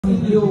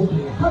You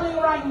coming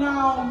right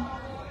now,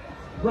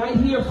 right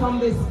here from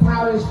this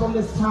parish, from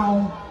this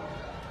town.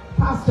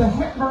 Pastor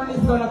Hepburn is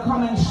going to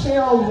come and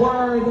share a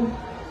word.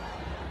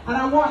 And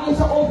I want you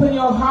to open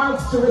your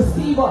hearts to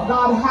receive what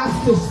God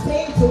has to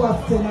say to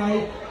us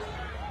tonight.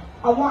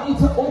 I want you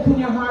to open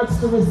your hearts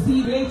to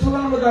receive. Later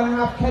on, we're going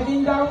to have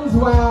Kevin down as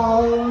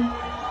well.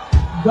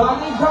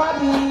 Goddy,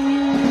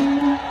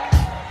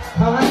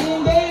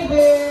 Colin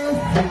Davis.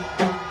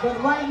 But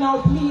right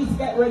now, please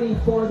get ready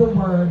for the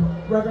word.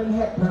 Reverend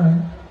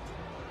Hepburn.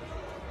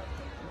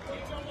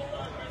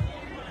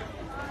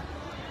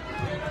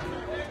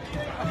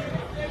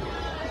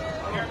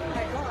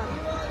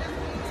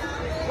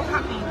 What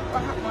happened?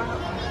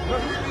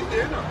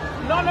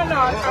 No,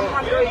 I'm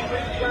wondering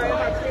where am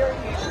I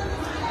clearing it?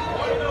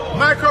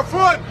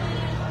 Microphone!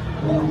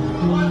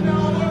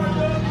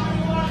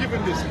 Give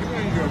him this. Give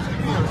him yours.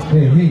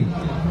 Hey.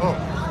 Oh.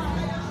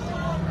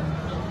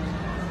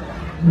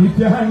 Lift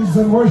your hands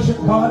and worship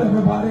God,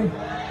 everybody.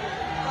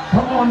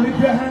 Come on, lift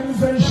your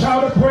hands and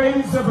shout a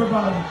praise,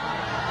 everybody.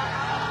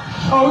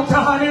 Shout a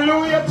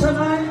hallelujah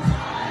tonight.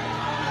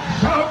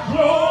 Shout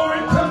glory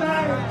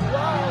tonight.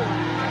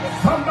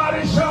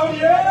 Somebody shout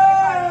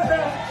yes.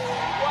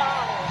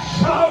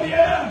 Shout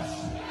yes.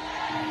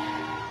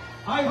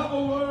 I have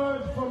a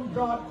word from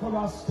God for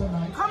us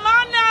tonight. Come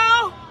on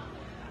now.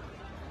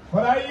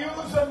 But I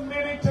use a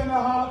minute and a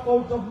half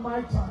out of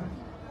my time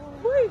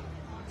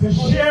to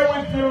share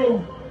with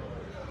you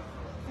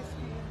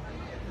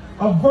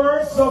a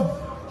verse of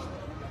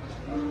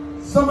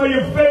some of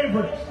your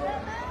favorites.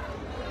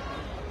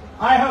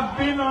 I have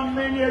been on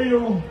many of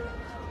you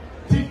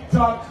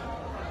TikTok,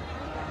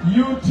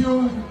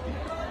 YouTube,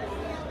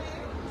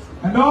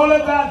 and all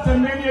of that,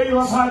 and many of you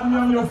have had me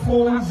on your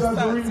phones as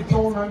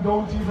ringtone and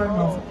don't even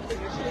know.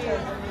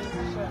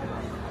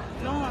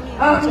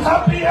 I'm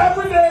happy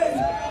every day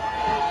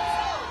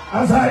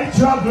as I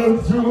travel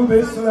through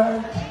this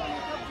land.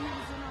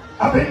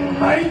 I've been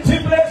mighty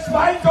blessed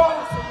by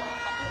God,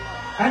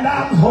 and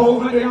I'm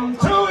holding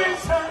to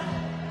His hand.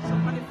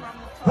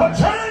 The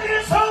journey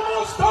is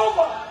almost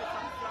over.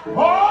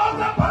 All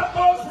the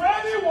battle's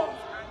ready won,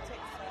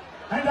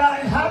 and I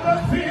have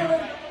a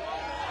feeling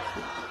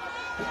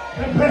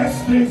the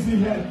best is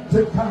yet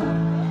to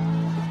come.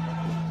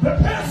 The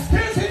best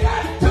is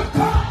yet to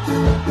come.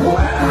 When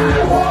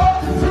I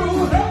walk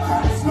through the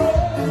first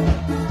door,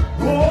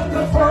 oh,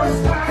 the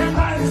first time I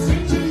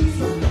see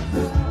Jesus,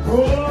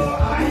 oh,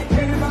 I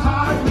can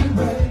hardly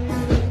wait.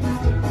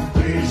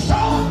 He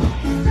showed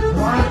me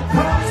right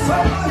now,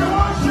 somebody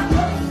worship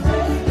Him.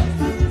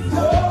 Oh,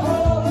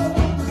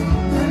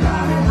 and I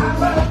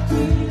have a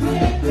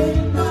feeling.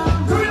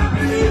 Do you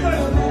believe it?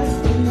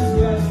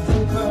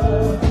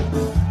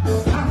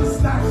 I'm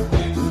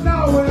standing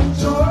now in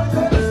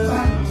Jordan's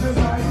land as I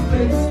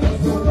face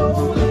the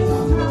road.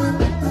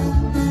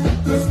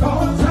 The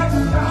storms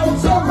and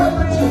clouds are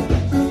raging,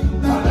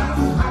 but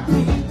I'm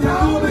happy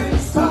down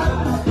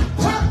inside.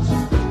 Church,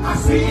 I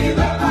see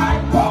the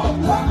light bulb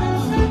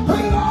coming. We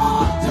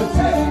ought to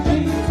take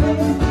it.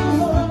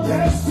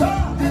 Yes, sir.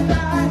 And I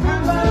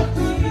have a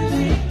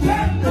feeling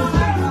that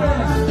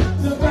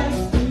the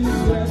best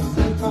is yet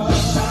to come.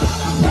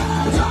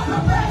 The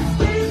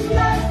best is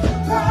yet to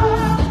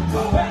come.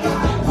 When I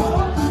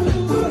walk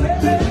through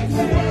heaven,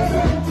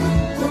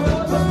 for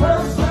the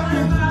first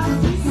time I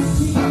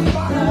see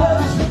somebody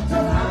worship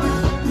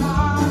tonight.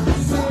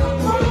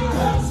 Somebody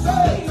else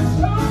say,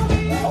 show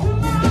me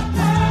my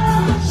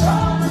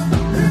passion.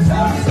 It's just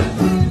as it's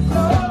I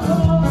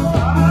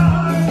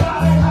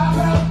have a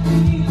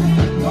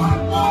feeling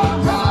one more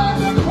time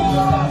the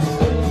chorus.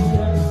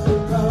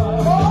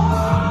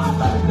 Oh,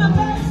 but the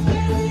best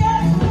is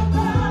yet to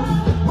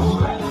come. I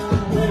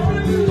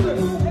believe it.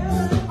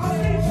 I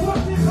think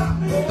what is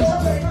happening in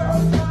Jamaica.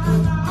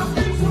 I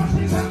think what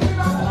is happening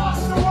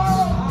across the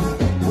world.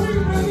 We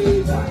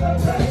believe that the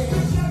best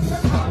is yet to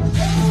come.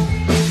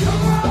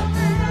 Come on,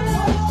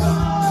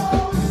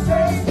 oh,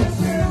 say this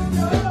is the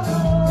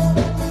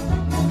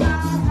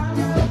best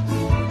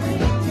is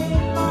yet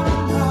to come.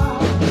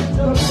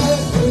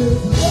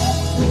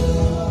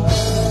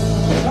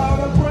 Shout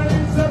a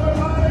praise,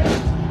 everybody.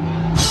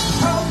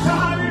 Shout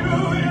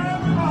hallelujah,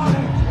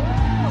 everybody.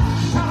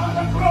 Shout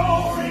the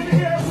glory in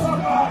here,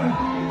 somebody.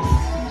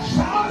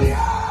 Shout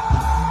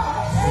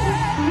yes.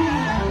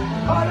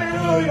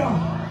 Hallelujah.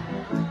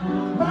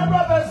 My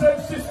brothers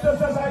and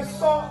sisters, as I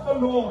sought the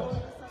Lord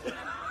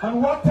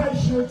and what I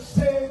should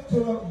say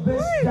to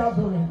this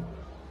gathering,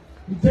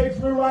 He takes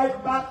me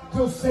right back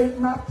to St.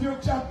 Matthew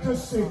chapter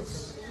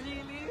 6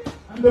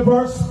 and the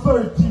verse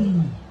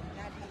 13,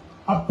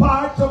 a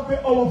part of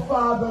the Our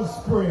Father's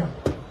prayer.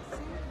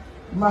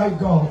 My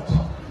God.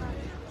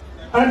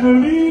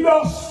 And lead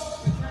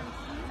us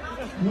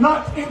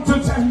not into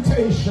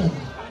temptation,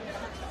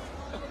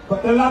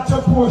 but the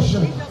latter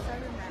portion,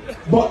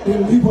 but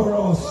deliver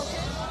us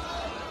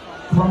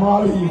from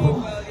all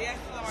evil.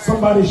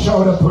 Somebody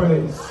shout a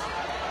praise.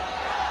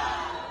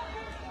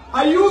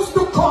 I used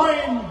to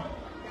coin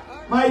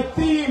my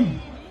theme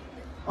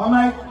or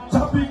my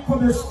topic for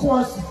this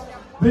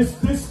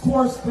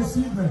discourse this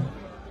evening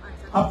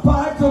a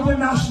part of the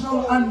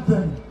national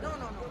anthem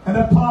and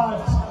a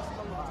part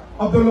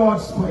of the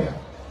Lord's Prayer.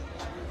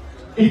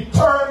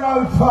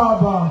 Eternal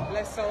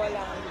Father,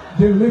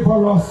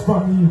 deliver us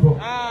from evil.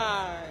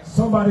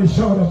 Somebody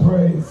shout a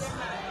praise.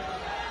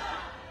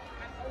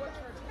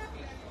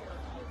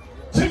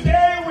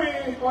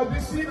 Today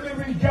this evening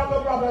we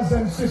gather, brothers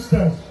and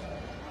sisters,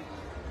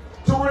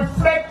 to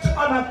reflect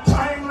on a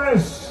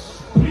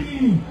timeless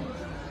plea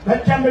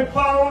that can be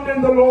found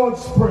in the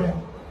Lord's Prayer.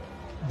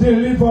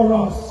 Deliver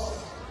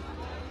us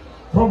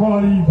from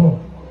all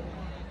evil.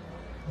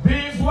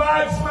 These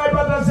words, my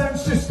brothers and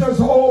sisters,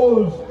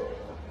 hold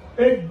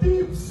a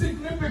deep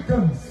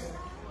significance,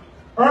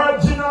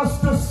 urging us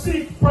to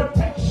seek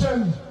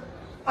protection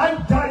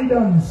and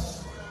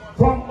guidance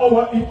from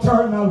our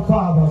eternal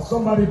Father.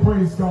 Somebody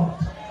praise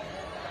God.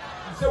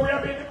 So we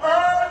have been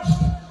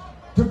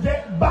urged to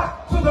get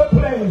back to the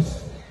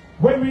place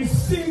when we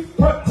seek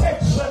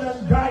protection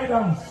and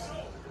guidance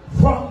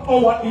from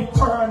our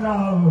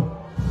eternal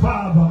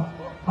Father.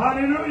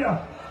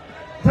 Hallelujah.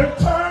 The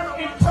term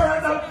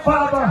eternal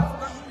Father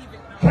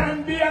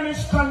can be and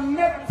is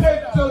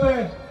connected to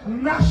the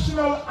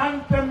national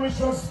anthem which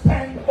was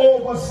penned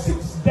over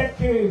 6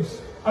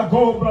 decades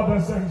ago,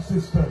 brothers and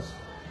sisters.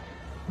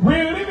 We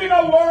live in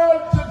a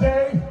world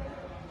today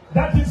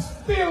that is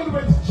filled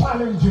with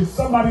challenges.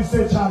 Somebody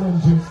say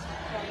challenges.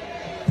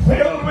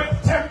 Filled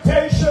with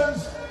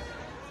temptations,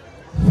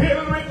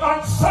 filled with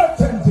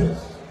uncertainties.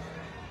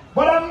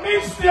 But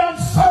amidst the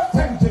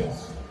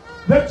uncertainties,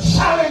 the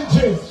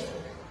challenges,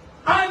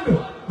 and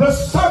the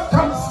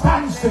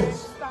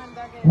circumstances,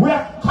 we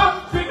are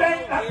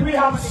confident that we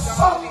have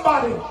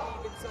somebody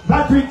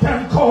that we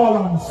can call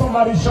on.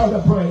 Somebody shout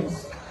a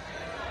praise.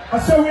 I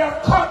say we are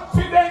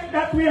confident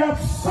that we have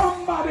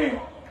somebody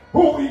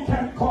who we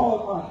can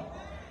call on.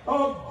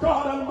 Oh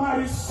God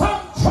Almighty,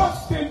 some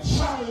trust in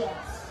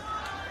chariots,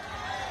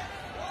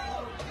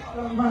 God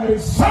Almighty,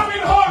 some in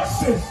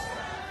horses.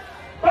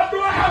 But do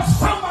I have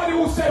somebody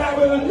who said, I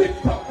will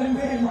lift up the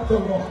name of the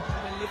Lord?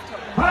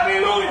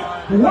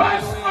 Hallelujah.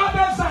 Whilst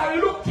others are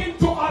looking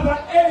to other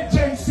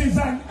agencies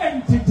and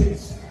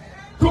entities,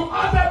 to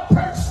other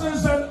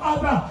persons and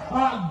other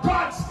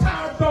gods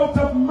carved out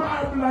of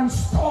marble and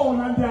stone,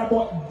 and they are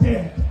but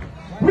dead.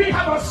 We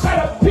have a set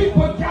of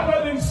people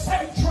gathered in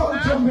central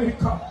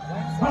Jamaica,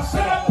 a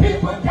set of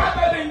people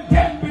gathered in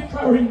Denby,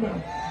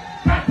 Carolina,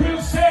 that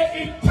will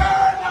say,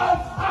 Eternal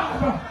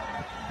Father,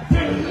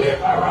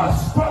 deliver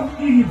us from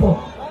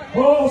evil.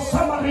 Oh,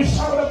 somebody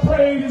shout a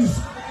praise.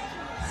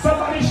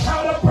 Somebody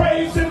shout a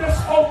praise in this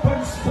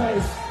open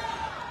space.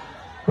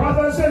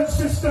 Brothers and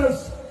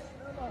sisters,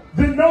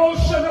 the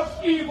notion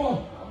of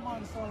evil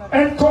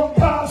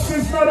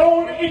encompasses not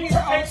only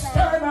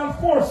external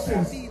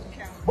forces,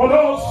 but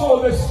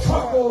also the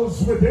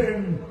struggles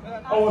within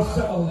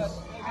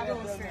ourselves.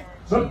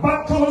 The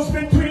battles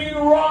between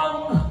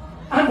wrong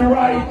and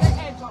right,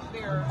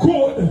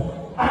 good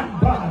and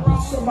bad.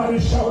 Somebody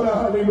shout a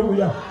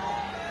hallelujah.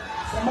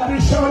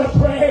 Somebody shout a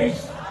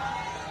praise.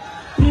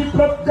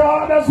 People of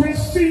God, as we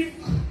seek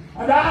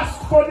and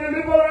ask for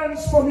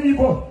deliverance from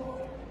evil,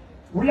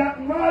 we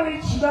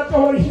acknowledge that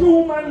our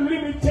human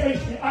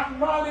limitations,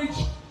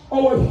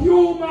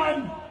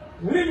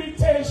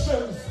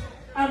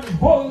 and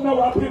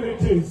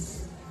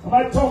vulnerabilities. Am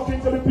I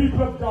talking to the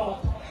people of God?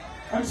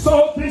 And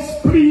so this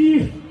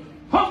plea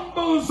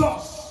humbles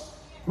us,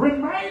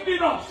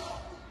 reminding us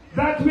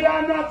that we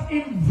are not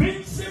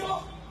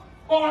invincible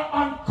or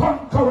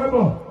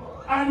unconquerable.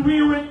 And we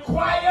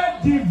require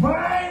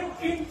divine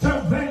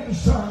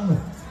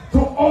intervention to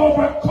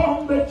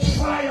overcome the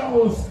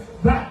trials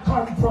that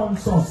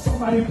confront us.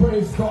 Somebody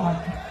praise God.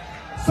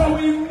 So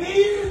we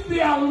need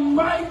the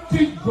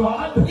Almighty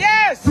God to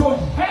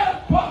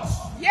help us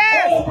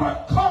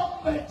overcome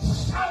the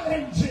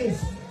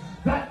challenges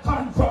that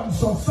confront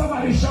us.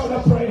 Somebody shout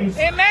a praise.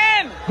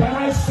 Amen. Can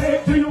I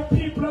say to you,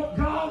 people of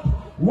God,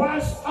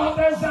 whilst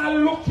others are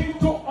looking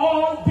to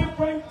all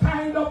different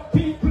kind of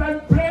people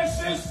and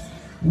places,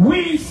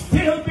 we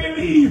still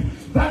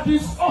believe that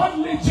it's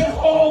only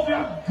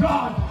Jehovah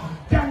God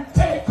can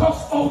take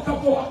us out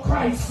of our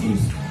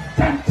crises,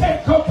 can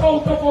take us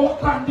out of our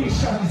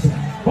conditions.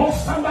 Oh,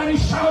 somebody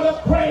shout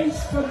a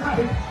praise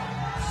tonight.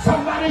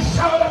 Somebody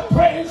shout a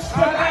praise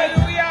tonight.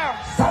 Hallelujah.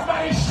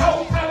 Somebody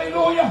shout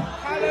hallelujah.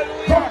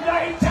 Hallelujah.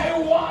 Tonight I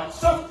want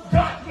some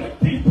godly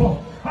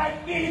people. I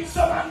need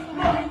some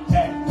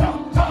anointed,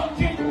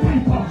 tongue-talking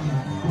people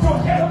to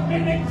help me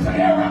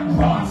declare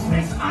across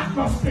this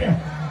atmosphere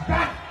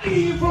that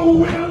evil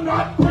will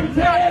not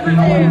prevail in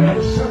our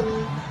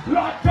nation.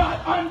 Lord God,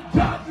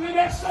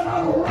 ungodliness and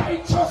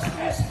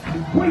unrighteousness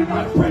will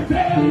not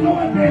prevail in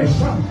our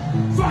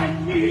nation. So I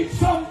need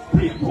some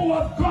people who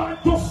have gone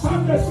to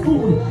Sunday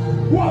school,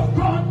 who have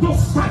gone to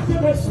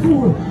Saturday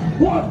school,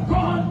 who have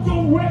gone to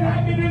whether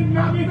it is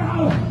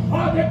nominal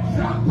or the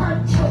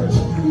Clapham church,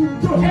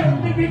 to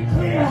help me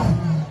declare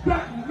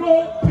that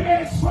no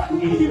place for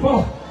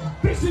evil.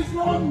 This is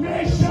no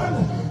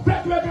nation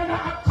that we're going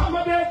to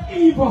accommodate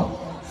evil.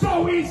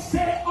 So we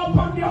say,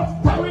 upon the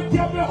authority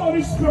of the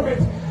Holy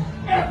Spirit,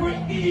 every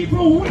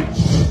evil witch.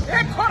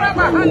 Yes,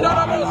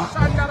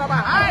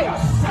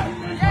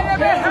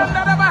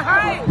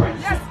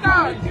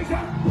 God.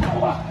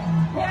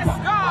 Yes,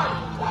 God.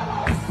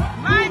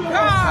 My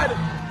God.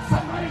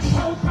 Somebody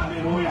shout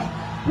hallelujah.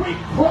 We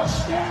crush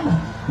them.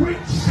 We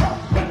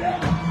trample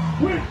them.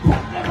 We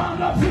put them on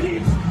the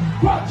feet.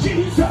 But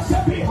Jesus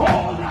said,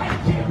 behold, I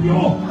give you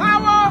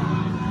power.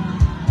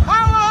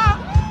 Power.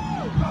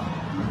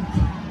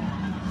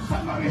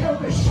 Somebody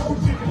help me shout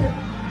it.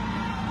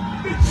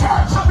 The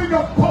church have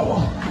enough power.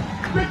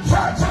 The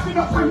church have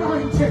enough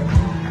anointing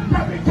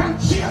that we can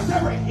chase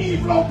every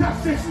evil out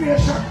of this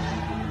nation.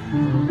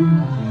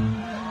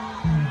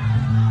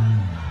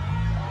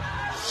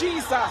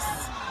 Jesus.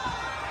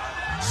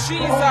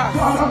 Oh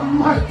God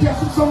Almighty,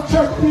 some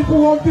church people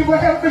won't even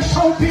help me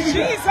shouting.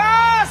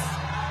 Jesus.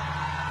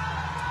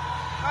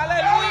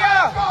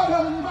 Hallelujah. God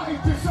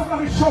Almighty,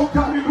 somebody shout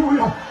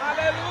hallelujah.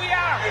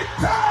 Hallelujah.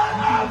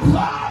 Eternal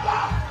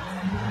Father.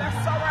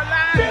 Bless our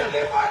land.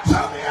 Deliver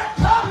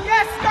Jamaica.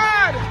 Yes,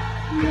 God.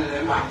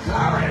 Deliver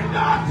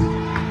Clarendon.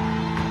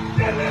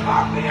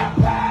 Deliver me a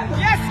pen.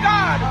 Yes,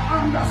 God.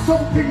 And there's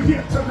something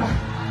here tonight.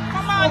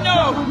 Come on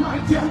now. Come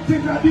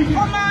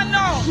on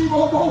now.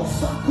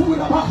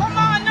 Come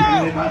on now.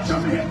 Deliver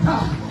Jamaica.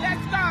 Yes,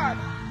 God.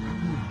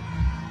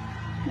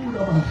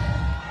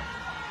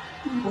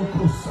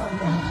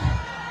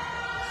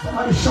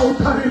 Somebody shout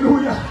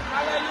hallelujah.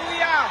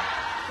 Hallelujah.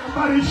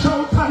 Somebody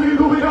shout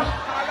hallelujah.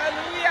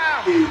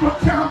 Hallelujah. Evil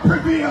can't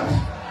prevail.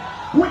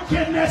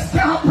 Wickedness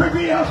can't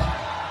prevail.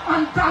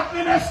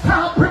 Ungodliness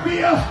can't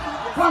prevail.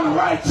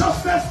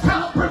 Unrighteousness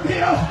can't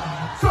prevail.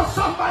 So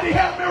somebody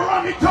help me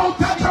run it out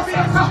of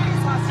Jamaica.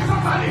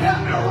 Somebody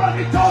help me run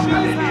it out of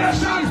the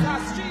nation.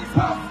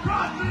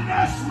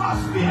 Godliness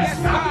must be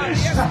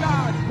established. Yes,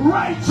 God.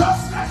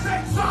 Righteousness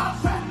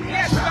exalts the nation.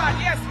 Yes, God.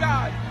 Yes,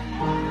 God.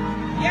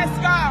 Yes,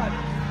 God.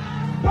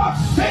 But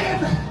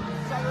sin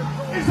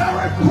is a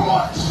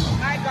reproach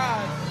My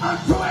God.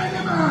 unto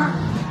any man.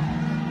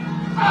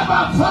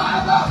 Abba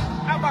Father,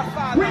 Abba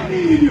Father. we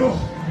need you.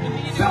 We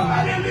need you.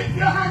 Somebody lift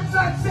your hands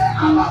and say,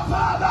 Abba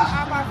Father.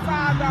 Abba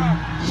Father.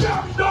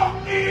 Jam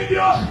don't need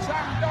you.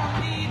 Jack don't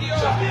need you.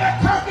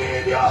 Jamaica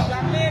need you.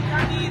 Jamaica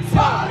needs you.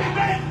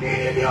 Parliament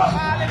need you.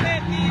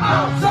 Parliament need you.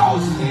 Arms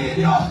house need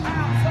you.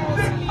 Arms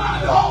The house need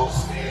mad you.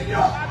 house need you.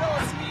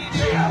 Shadows need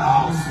you. Jail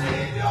house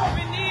need you.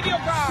 We need you,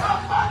 God.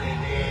 Somebody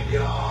need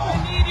you. We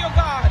need you,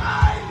 God.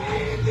 I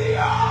need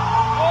you.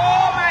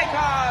 Oh, my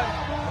God.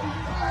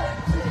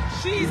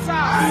 Jesus.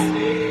 I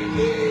need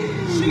you.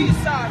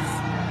 Jesus.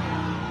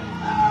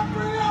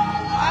 Every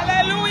hour.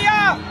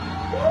 Hallelujah.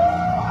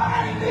 Oh,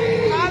 I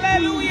need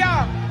Hallelujah.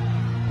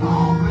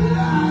 oh,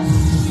 bless.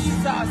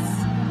 Jesus.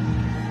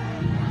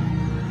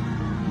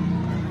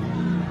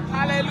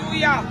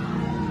 Hallelujah.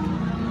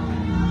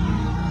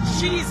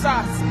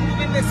 Jesus.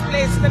 Move in this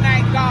place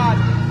tonight, God.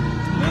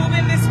 Move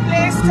in this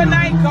place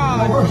tonight,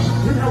 God.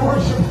 Worship, give me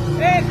worship.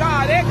 Hey,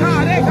 God. Hey,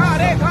 God. Hey,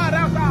 God. Hey, God.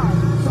 Oh,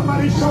 God.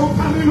 Somebody shout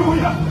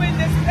hallelujah. Move in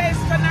this place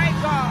tonight,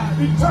 God.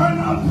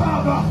 Eternal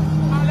Father,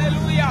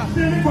 Hallelujah.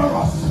 deliver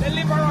us.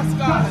 Deliver us,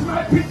 That's God.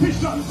 my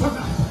petition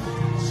tonight.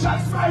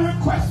 That's my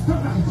request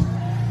tonight.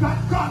 That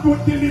God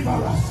would deliver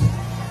us.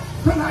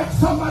 Tonight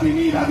somebody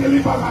need a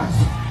deliverance.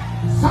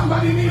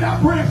 Somebody need a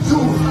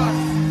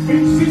breakthrough.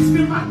 In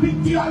systematic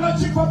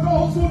theology for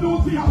those who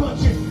do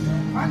theology.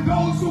 And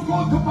those who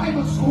go to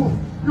Bible school.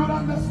 You'll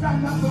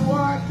understand that the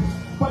word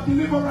for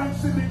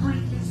deliverance in the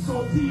Greek is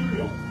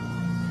soteria.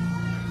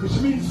 Which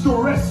means to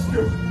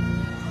rescue.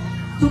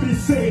 To be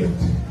saved.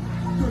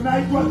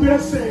 Tonight what we are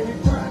saying,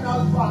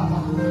 Eternal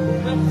Father,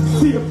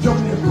 save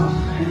Jamaica.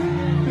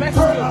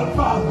 Eternal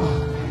Father,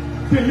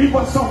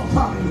 deliver some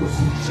families.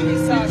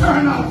 Jesus.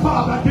 Eternal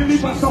Father,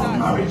 deliver some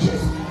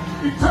marriages.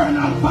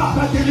 Eternal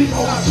Father, deliver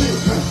our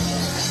children.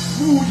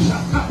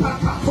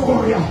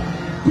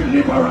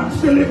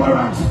 Deliverance,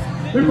 deliverance.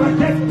 If I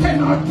get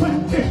 10 or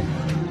 20,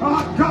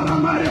 oh God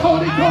Almighty,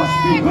 Holy Ghost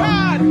people,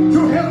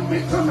 to help me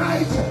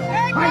tonight.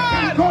 I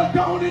can go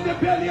down in the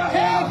belly of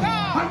hell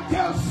and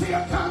tell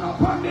Satan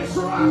upon this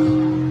rock.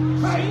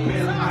 I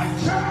build my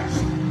church,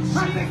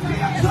 and the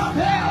gates of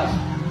hell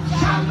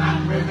shall not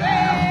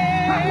prevail.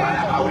 And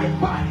whatever we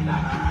bind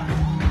on earth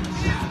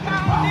is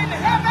bound In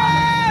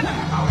heaven.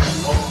 Whatever we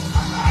move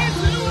on earth It's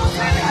loose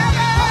in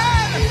heaven.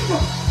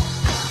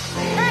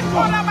 Hey,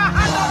 God, I'm a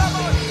hand on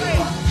the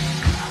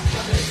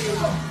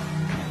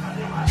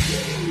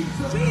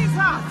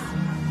Jesus.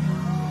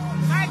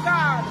 My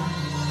God.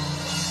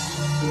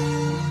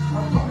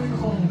 I'm coming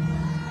home.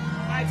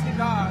 Mighty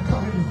God.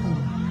 Coming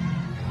home.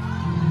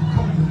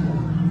 Coming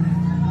home.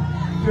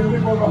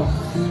 Deliver us.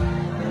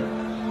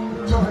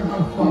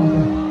 Eternal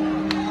Father.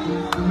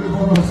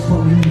 Deliver us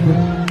from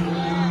evil.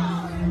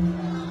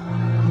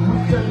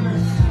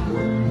 Wickedness.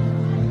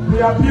 The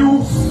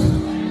abuse.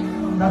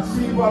 That's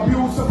evil.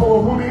 Abuse of our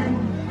women.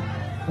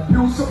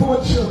 Abuse of our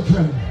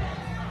children.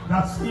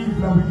 That's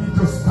evil and we need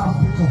to stop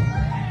it up.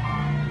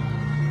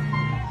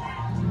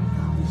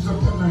 So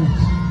tonight,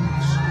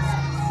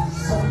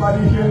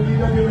 somebody here need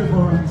a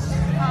deliverance.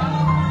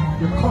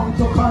 You come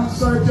to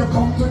concert, you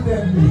come to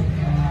Denby.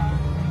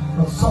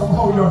 But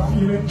somehow you're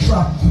feeling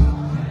trapped.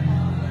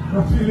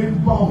 You're feeling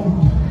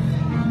bound.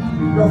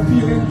 You're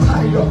feeling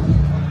tied up.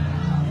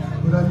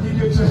 But I need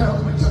you to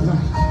help me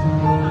tonight.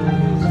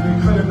 To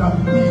declare that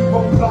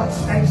evil plots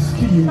and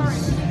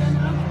schemes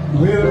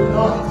will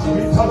not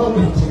be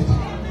tolerated.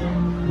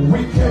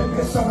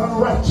 Wickedness and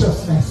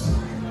unrighteousness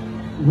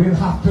will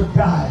have to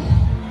die.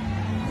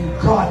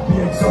 And God be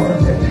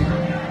exalted.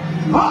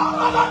 All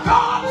other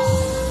gods,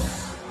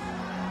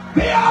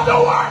 they are the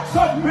works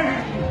of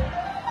men.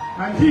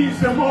 And He's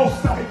the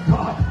Most High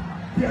God.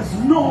 There's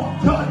no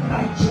God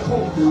like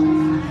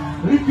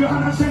Jehovah. Lift your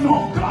hand and say,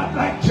 no God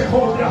like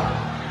Jehovah.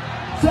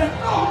 Say,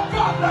 no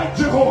God like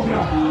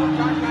Jehovah.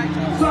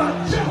 So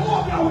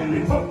Jehovah will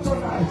live up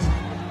tonight.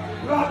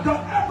 Lord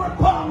God, every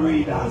palm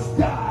readers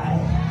die.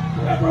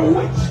 Every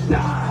witch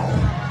die.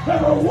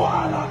 Every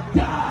warlock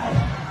die.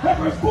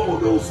 Every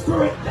voodoo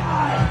spirit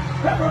die.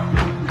 Every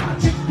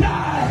magic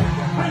die.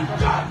 And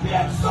God be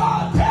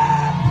exalted.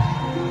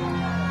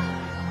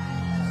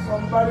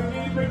 Somebody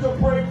need me to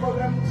pray for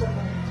them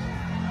tonight.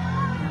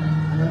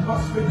 I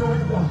must be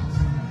doing that.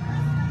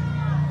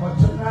 But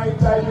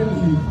tonight I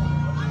believe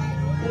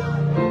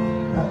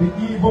that the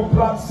evil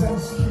plots and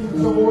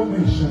schemes of our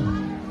nation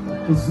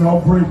is now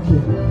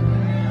breaking.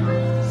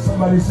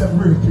 Somebody said,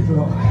 break it,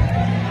 Lord.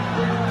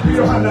 Put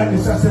your hand like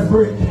this. I said,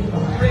 break it,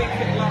 Lord. Break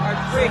it, Lord.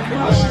 Break it,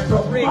 Mash it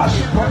up, mash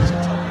it up.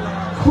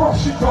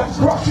 Crush it up,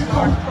 crush it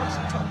up.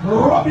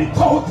 Rub it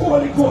out,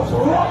 Holy Ghost.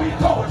 Rub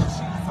it out.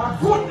 And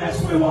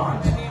goodness we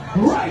want.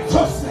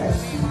 Righteousness.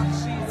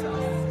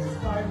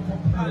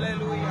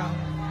 Hallelujah.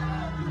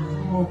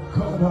 Oh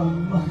God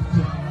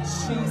Almighty.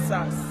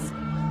 Jesus.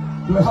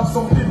 Do I have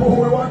some people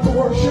who want to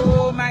worship?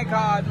 Oh my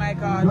God, my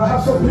God. Do I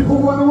have some people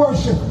who want to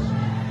worship?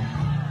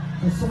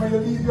 And some of you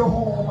leave your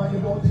home and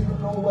you don't even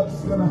know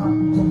what's going to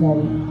happen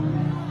tomorrow.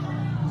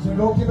 So you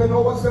don't even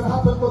know what's going to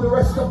happen for the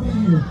rest of the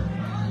year.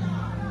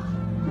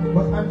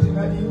 But Auntie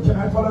Nadine, can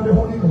I follow the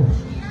Holy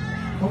Ghost?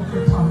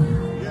 Uncle Tom.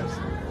 Yes.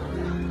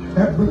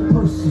 Every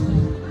person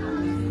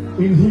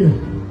in here,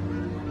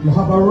 you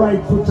have a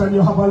right foot and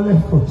you have a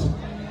left foot.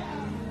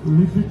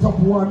 Lift it up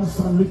once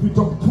and lift it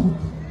up 2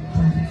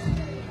 times.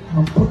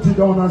 And put it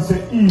down and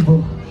say,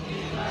 evil,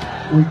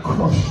 we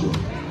crush you.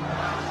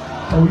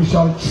 And we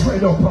shall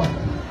tread upon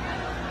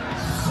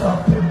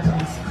serpent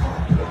and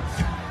scorpions.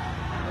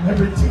 And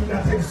everything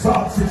that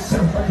exalts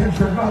itself against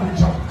the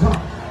knowledge of God.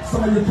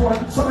 Some of you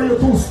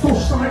too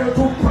stush, some of you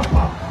too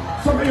proper.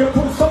 Some of you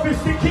too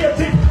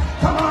sophisticated.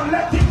 Come on,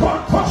 let it go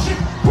and crush it.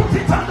 Put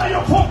it under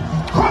your foot.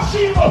 Crush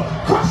evil,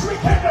 crush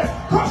wickedness,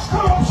 crush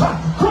corruption,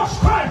 crush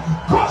crime,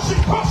 crush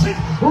it, crush it,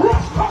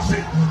 crush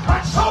it,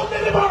 and shout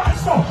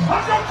deliverance now.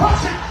 And then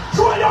crush it,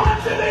 throw your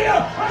hands in the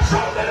air and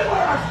shout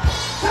deliverance.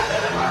 Say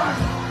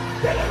deliverance,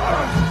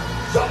 deliverance.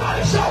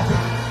 Somebody shout,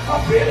 I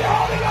feel the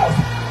Holy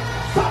Ghost.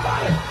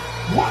 Somebody,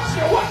 watch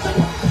it, watch it.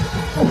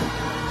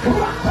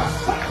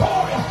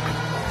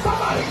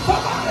 Somebody.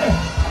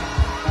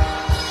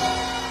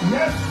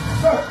 Yes,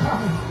 sir,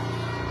 Tommy.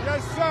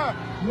 Yes, sir.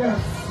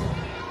 Yes.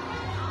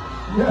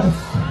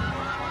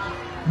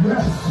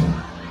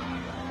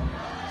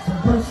 Some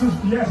persons,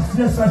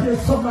 yes, I hear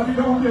somebody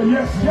down there.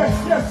 Yes.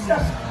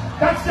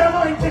 That's the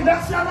anointing,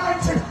 that's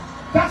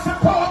the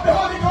power of the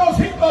Holy Ghost.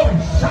 Hit blowing.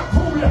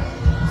 Shaturia.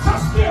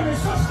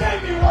 Sustain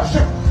me,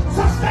 worship.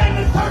 Sustain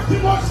me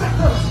 30 more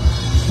seconds.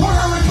 For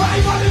a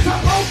revival is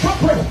about to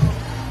break.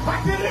 My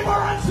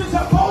deliverance is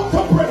about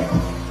to break.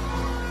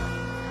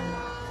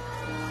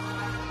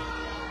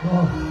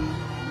 God,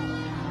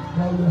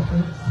 bow your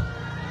heads.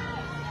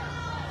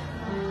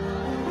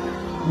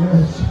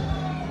 Yes.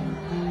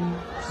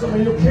 Some of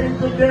you came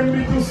to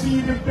Denby to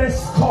see the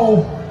best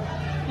cow,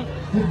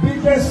 the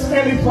biggest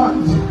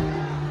elephant,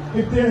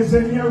 if there's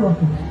any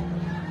around,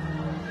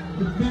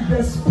 the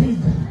biggest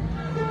pig,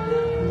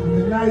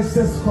 the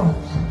nicest crop.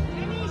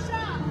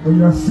 But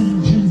you are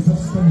seeing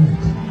Jesus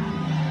tonight.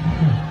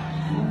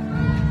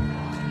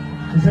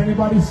 Is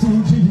anybody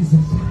seeing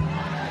Jesus?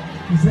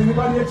 Is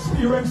anybody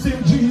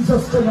experiencing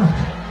Jesus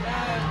tonight?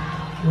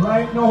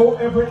 Right now,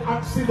 every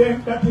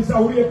accident that is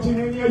awaiting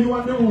any of you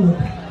on the road,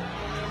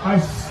 I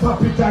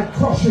stop it, I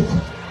crush it.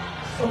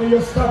 Some of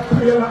you start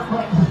praying like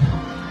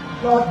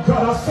that. Lord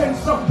God, I send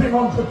something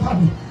unto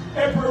Tommy.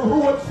 Every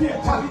road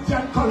fatality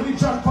and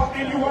collision for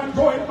anyone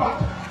going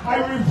back, I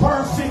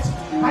reverse it,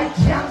 I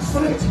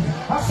cancel it.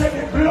 I say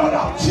the blood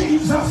of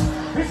Jesus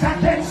is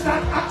against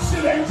that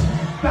accident,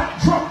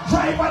 that drunk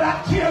driver,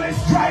 that careless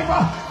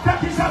driver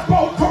that is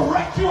about to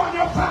wreck you and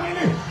your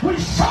family. We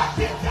shut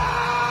it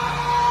down.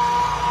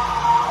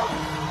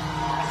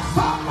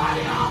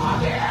 Somebody over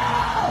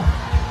there,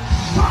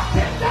 shut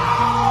it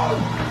down.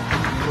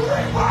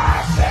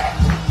 Reverse it.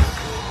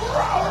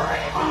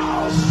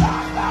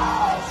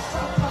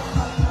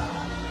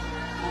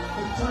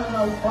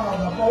 Eternal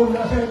Father, bow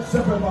your heads,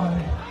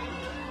 everybody.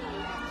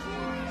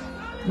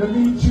 You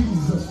need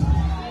Jesus.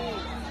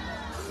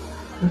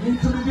 You need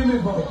to be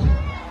delivered.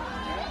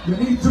 You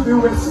need to be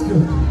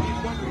rescued.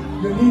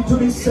 You need to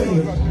be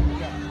saved.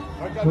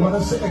 You want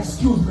to say,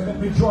 excuse me, let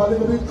me draw a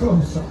little bit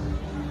closer.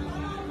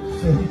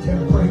 So he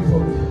can pray for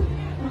me.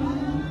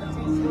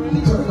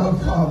 Eternal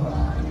Father.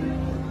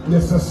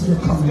 Yes, I see you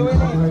coming.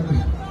 Come right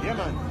there. Yeah,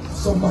 man.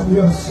 Somebody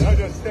else.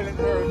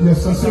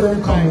 Yes, I see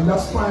you coming.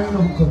 That's fine,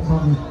 Uncle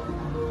Tommy.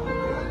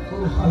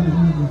 Oh,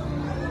 hallelujah.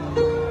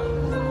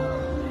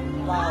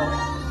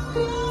 Wow.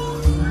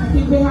 I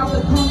think we have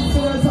the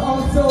counselors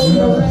also in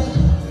the red.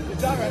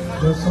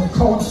 There's some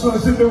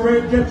counselors in the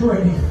red. Get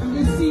ready. And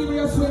be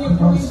serious when you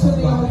come into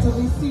the altar.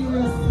 Be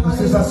serious.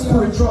 This is a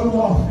spiritual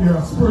warfare. A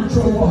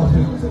spiritual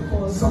warfare.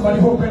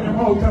 Somebody open your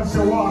mouth and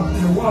say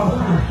warfare.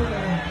 Warfare.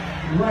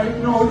 Right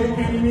now the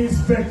enemy is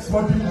vexed,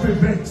 but he will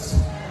vex.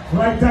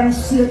 Right now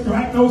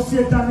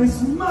Satan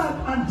is mad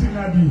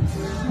anti-Nadi.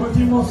 But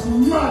he must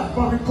mad,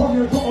 but we come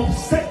here to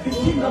upset the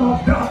kingdom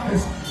of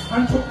darkness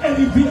and to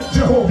elevate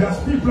Jehovah's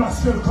people are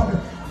still coming.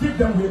 Give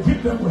them way,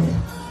 give them way.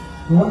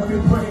 We want to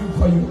be praying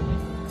for you.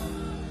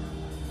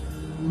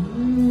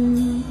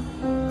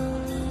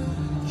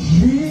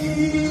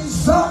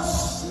 Jesus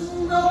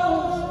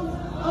knows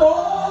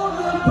all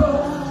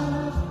about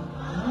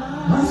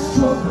my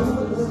struggle.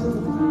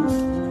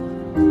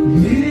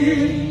 He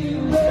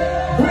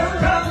will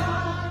come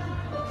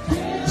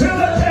till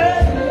the day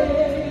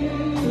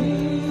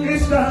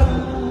is done.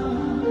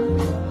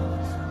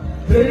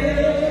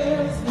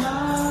 There's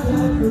not a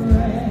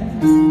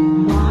friend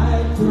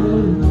like the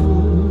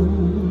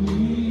Lord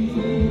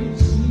Jesus.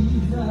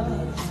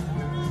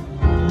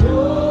 No,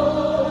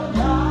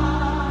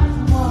 not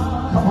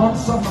one. Come on,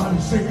 somebody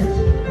sing it.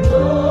 No,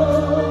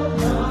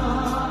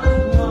 not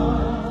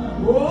one.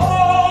 Oh,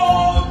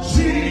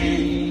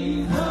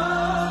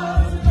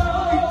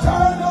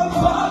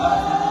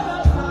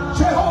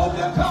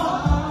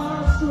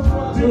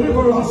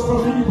 deliver us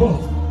from evil.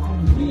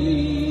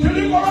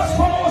 Deliver us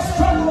from our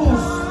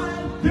struggles.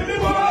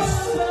 Deliver us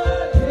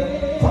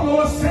from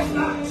our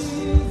setbacks.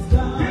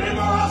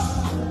 Deliver us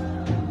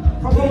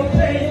from our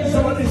pains,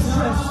 our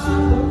distress.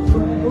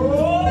 Oh,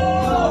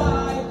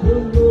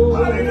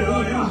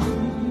 hallelujah.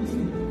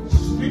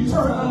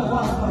 Eternal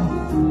Father.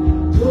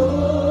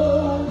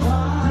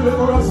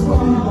 Deliver us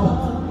from evil.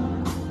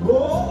 Oh,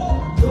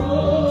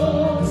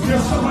 is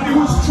there somebody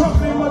who's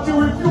struggling but you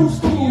refuse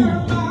to move?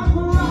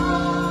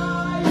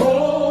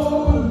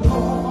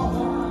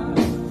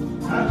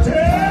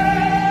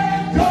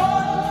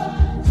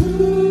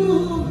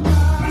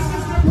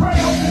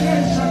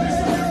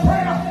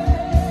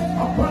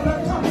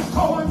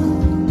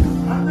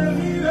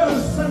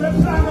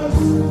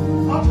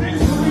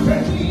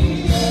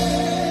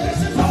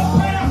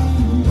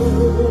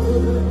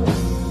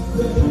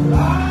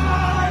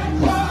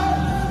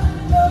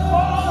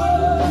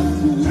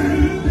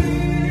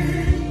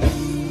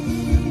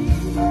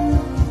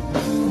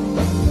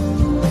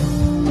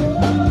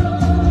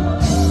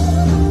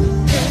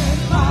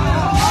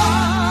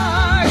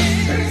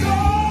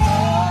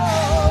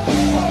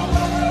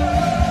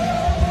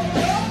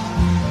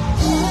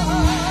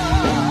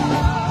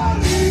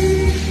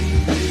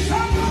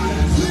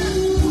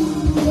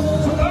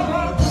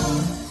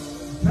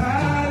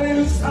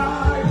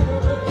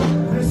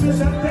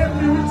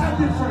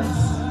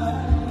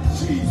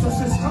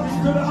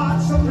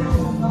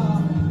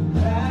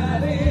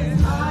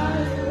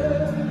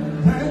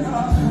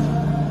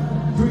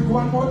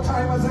 One more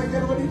time as I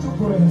get ready to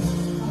pray.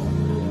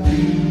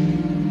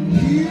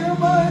 Hear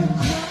my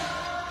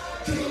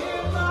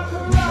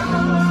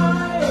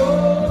cry,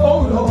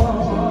 oh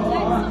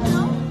Lord.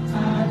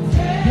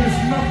 There's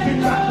nothing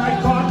that my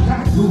God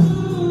can do.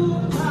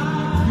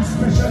 He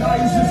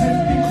specializes in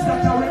things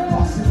that are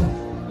impossible.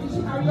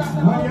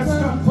 What He has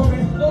done for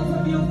me,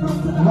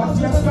 what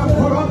He has done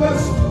for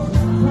others,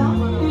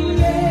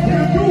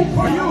 He'll do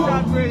for you.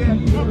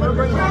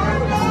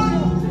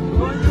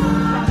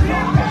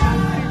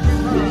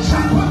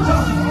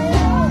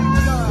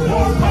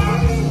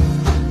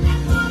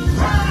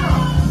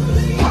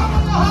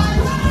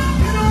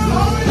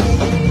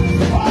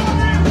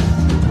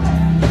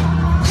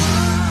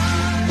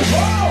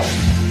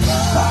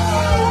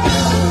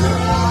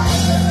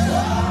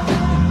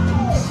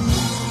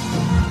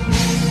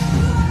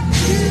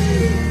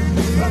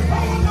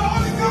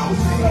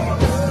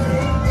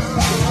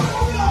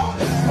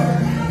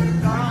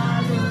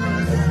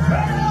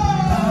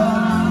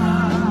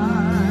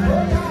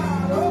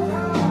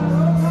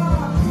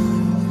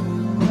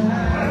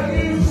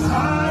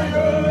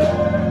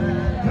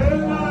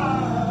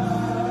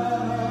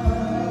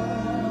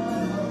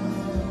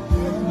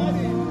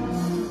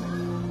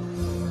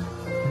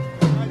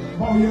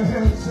 Bow your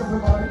heads,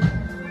 everybody.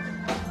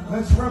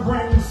 Let's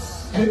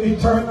reverence the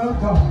eternal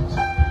God.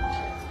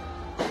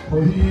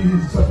 For He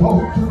is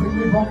about to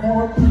deliver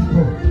more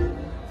people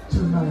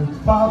tonight.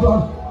 Father,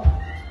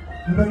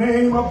 in the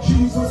name of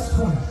Jesus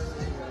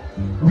Christ,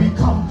 we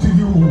come to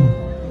you,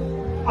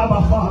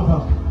 Abba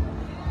Father,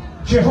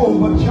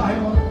 Jehovah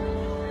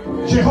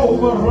Jireh,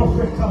 Jehovah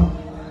Rapha,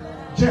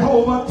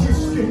 Jehovah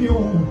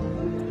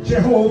Tiskenu,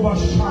 Jehovah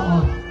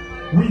Shammah.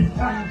 We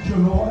thank you,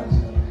 Lord.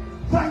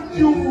 Thank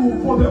you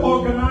for the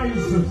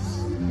organizers.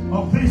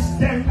 of this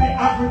deadly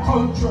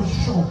agriculture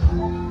show.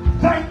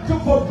 Thank you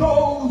for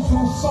those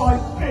who saw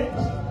it fit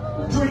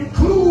to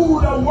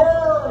include a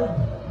word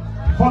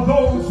for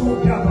those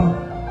who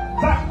gather.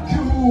 Thank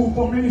you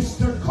for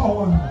Minister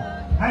Cohen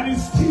and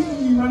his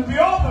team and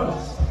the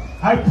others.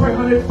 I pray,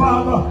 Heavenly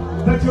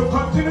Father, that you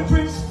continue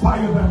to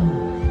inspire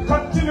them.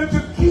 Continue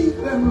to keep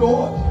them,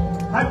 Lord.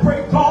 I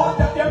pray, God,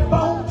 that their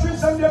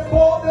boundaries and their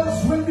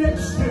borders will be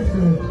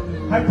extended.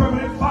 I pray,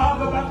 Heavenly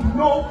Father, that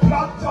no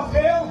plot of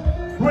hell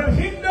will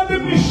hinder the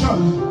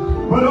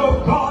mission. But,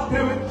 oh God,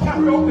 they will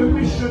carry out the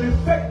mission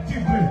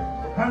effectively.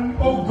 And,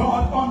 oh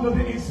God, under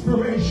the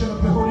inspiration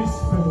of the Holy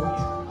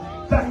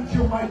Spirit. Thank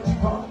you, mighty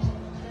God,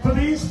 for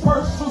these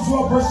persons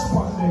who have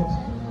responded.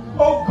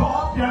 Oh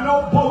God, they are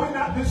now bowing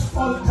at this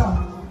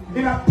altar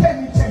in a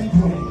penitent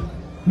way.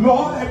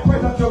 Lord, I pray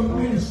that you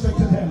minister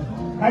to them.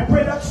 I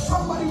pray that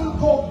somebody will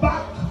go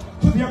back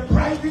to their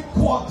private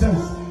quarters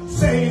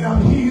saying,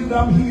 I'm healed,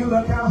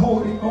 I can't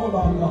hold it no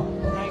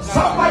longer.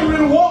 Somebody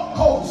will walk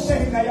out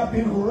saying, I have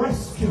been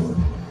rescued,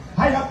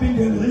 I have been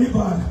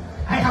delivered,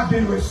 I have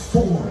been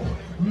restored.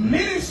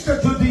 Minister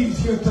to these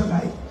here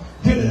tonight.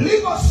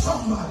 Deliver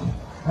somebody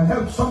and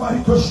help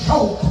somebody to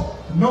shout,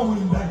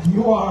 knowing that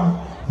you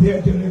are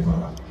their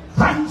deliverer.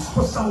 Thanks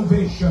for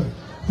salvation.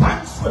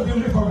 Thanks for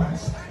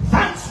deliverance.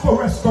 Thanks for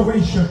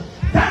restoration.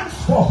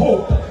 Thanks for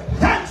hope.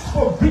 Thanks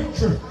for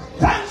victory.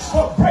 Thanks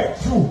for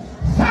breakthrough.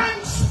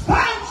 Thanks.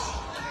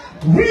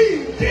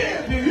 We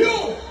give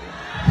you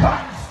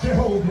thanks,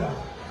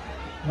 Jehovah.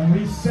 And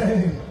we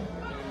say,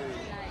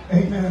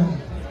 amen.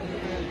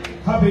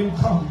 Having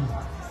come,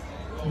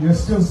 you're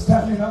still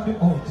standing at the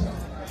altar.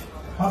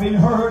 Having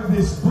heard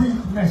this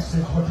brief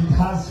message, but it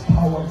has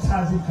power, it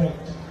has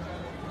effect.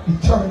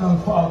 Eternal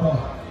Father,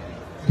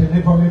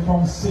 deliver me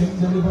from sin,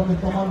 deliver me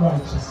from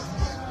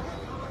unrighteousness.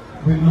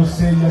 Will you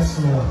say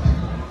yes, Lord?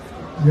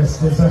 Yes,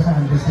 there's a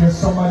hand. Is there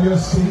somebody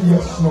else saying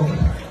yes, Lord?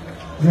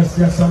 Yes,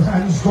 there's some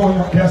hands going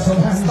up. There's some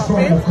hands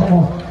going up. Come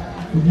on.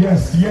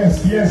 Yes.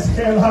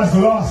 Hell has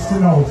lost, you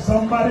know.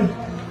 Somebody,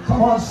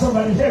 come on,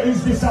 somebody. Hell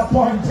is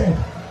disappointed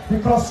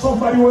because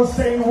somebody was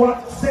saying,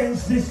 what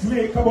sense this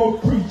make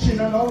about preaching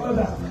and all of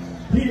that?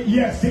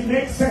 Yes, it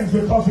makes sense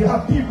because we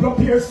have people up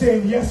here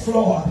saying, yes,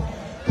 Lord.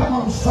 Come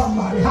on,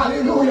 somebody.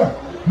 Hallelujah.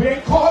 We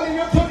ain't calling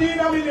you to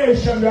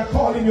denomination. We are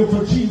calling you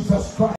to Jesus Christ.